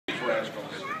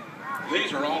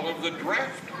These are all of the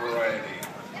draft variety.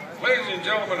 Ladies and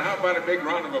gentlemen, how about a big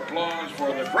round of applause for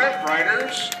the draft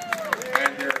riders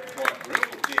and their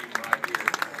quadruple team right here.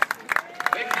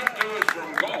 They come to us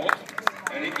from Galt,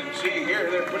 and you can see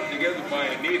here they're put together by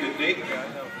Anita Dayton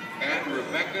and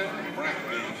Rebecca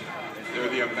Brackney. They're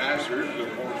the ambassadors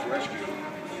of horse rescue.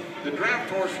 The draft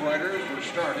horse riders were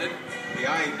started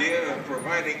the idea of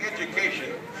providing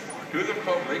education to the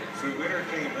public through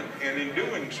entertainment, and in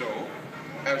doing so,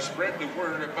 have spread the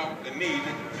word about the need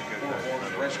for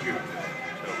horse rescue.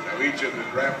 Now, each of the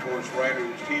draft horse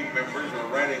riders' team members are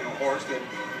riding a horse that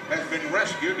has been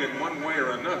rescued in one way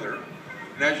or another.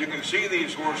 And as you can see,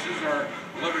 these horses are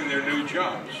loving their new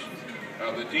jobs. Now,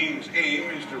 the team's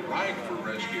aim is to ride for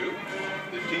rescue.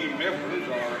 The team members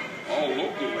are all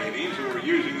local ladies who are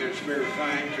using their spare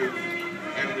time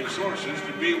and resources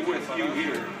to be with you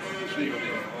here this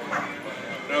evening.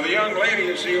 Now, the young lady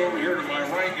you see over here to my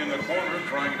right in the corner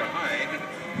trying to hide,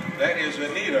 that is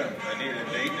Anita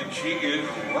Dayton, and she is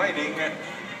riding a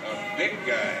big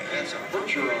guy. That's a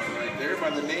Percheron right there by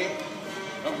the name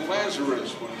of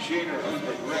Lazarus. When she and her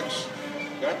husband Rex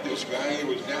got this guy, he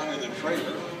was down in the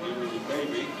trailer. He was a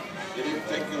baby. They didn't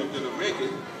think he was going to make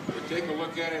it, but take a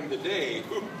look at him today.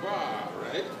 Hoopah,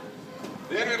 right?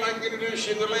 Then I'd like to introduce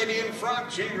you to the lady in front.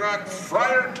 She's got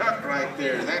Friar Tuck right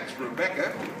there. That's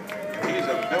Rebecca. He's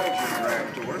a Belgian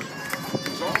draft horse.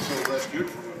 He's also rescued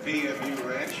from a PMU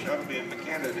ranch up in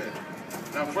Canada.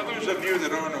 Now, for those of you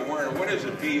that aren't aware, what is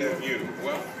a PMU?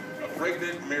 Well, a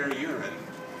pregnant mare urine.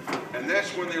 And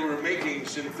that's when they were making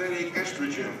synthetic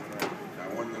estrogen. Now,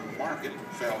 when the market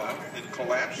fell out, it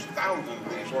collapsed. Thousands of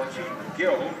these horses were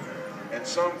killed. And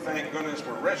some, thank goodness,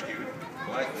 were rescued,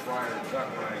 like Friar Tuck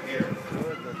right here.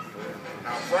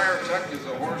 Now, Friar Tuck is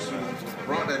a horse who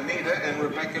brought Anita and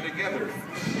Rebecca together.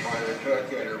 Friar Tuck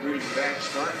had a really bad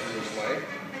start in his life.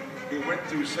 He went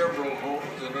through several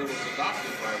homes and then was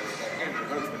adopted by Rebecca and her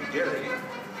husband Gary.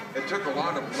 It took a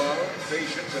lot of love,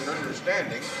 patience, and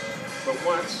understanding, but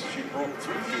once she broke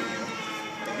through to him,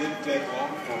 it didn't take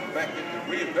long for Rebecca to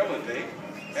rehabilitate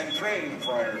and train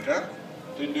Friar Tuck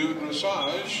to do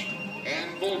dressage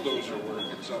and bulldozer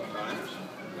work at sometimes.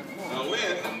 Now,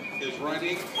 Lynn is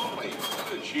riding Molly.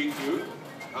 Isn't she cute?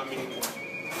 I mean, a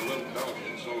little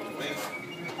Belgian, so is Lynn.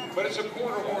 But it's a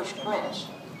quarter horse cross,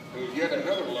 who's yet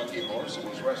another lucky horse that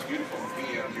was rescued from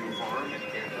PMU Farm in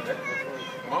Canada.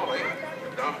 Molly,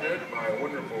 adopted by a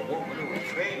wonderful woman who was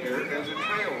trained here as a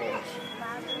trail horse.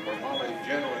 Where Molly's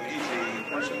gentle and easy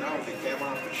personality came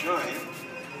out to shine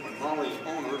when Molly's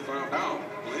owner found out,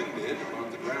 Lynn did,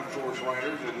 about the draft horse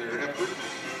riders and their effort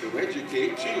to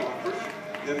educate. She offered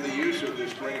them the use of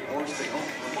this great horse. They hope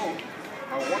to promote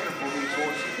how wonderful these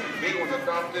horses can be when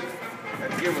adopted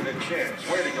and given a chance.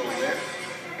 Way to go, Lynn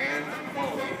and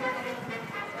Molly.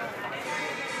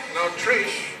 Now,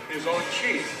 Trish is on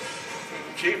Chief.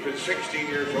 Chief is 16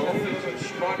 years old. He's a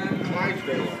spotted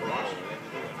Clydesdale cross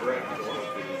draft horse.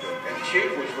 And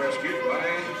Chief was rescued by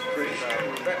Trish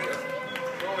and Rebecca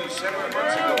only 7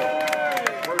 months ago.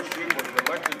 First, Chief was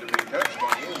reluctant to be touched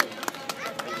by humans.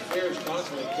 His fears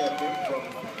constantly kept him from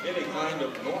any kind of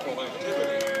normal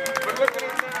activity. But look at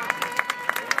him now.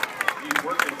 He's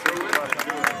working through it and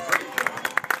doing a great job.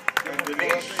 And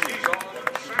Denise, she's on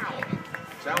Sal.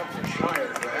 Sal's a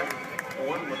Shire draft. The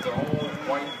one with the whole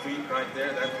white feet right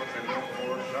there, that's what they're known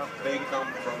for. They come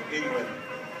from England.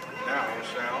 Now,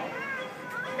 Sal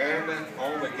and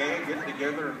all the gang get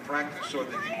together and practice so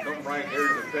they can come right here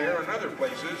to the fair and other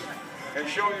places and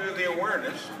show you the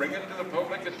awareness, bring it to the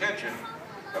public attention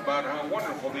about how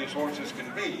wonderful these horses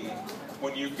can be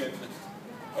when you can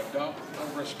adopt a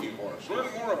rescue horse.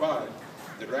 Learn more about it,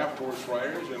 the draft horse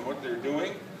riders and what they're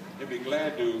doing. They'd be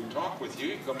glad to talk with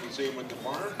you. Come and see them at the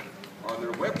farm.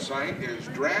 Their website is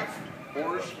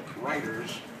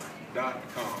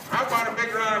drafthorseriders.com. How about a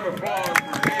big round of applause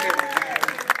for David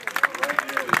right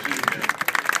here this evening?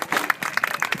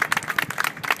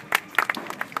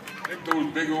 I think those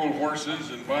big old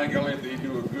horses, and by golly, they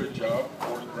do a good job.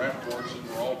 Horse draft horses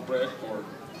are all bred for,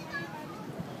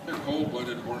 they're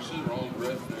cold-blooded horses. They're all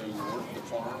bred to work the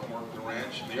farm, work the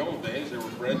ranch. In the old days, they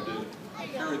were bred to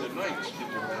carry the knights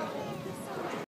into battle.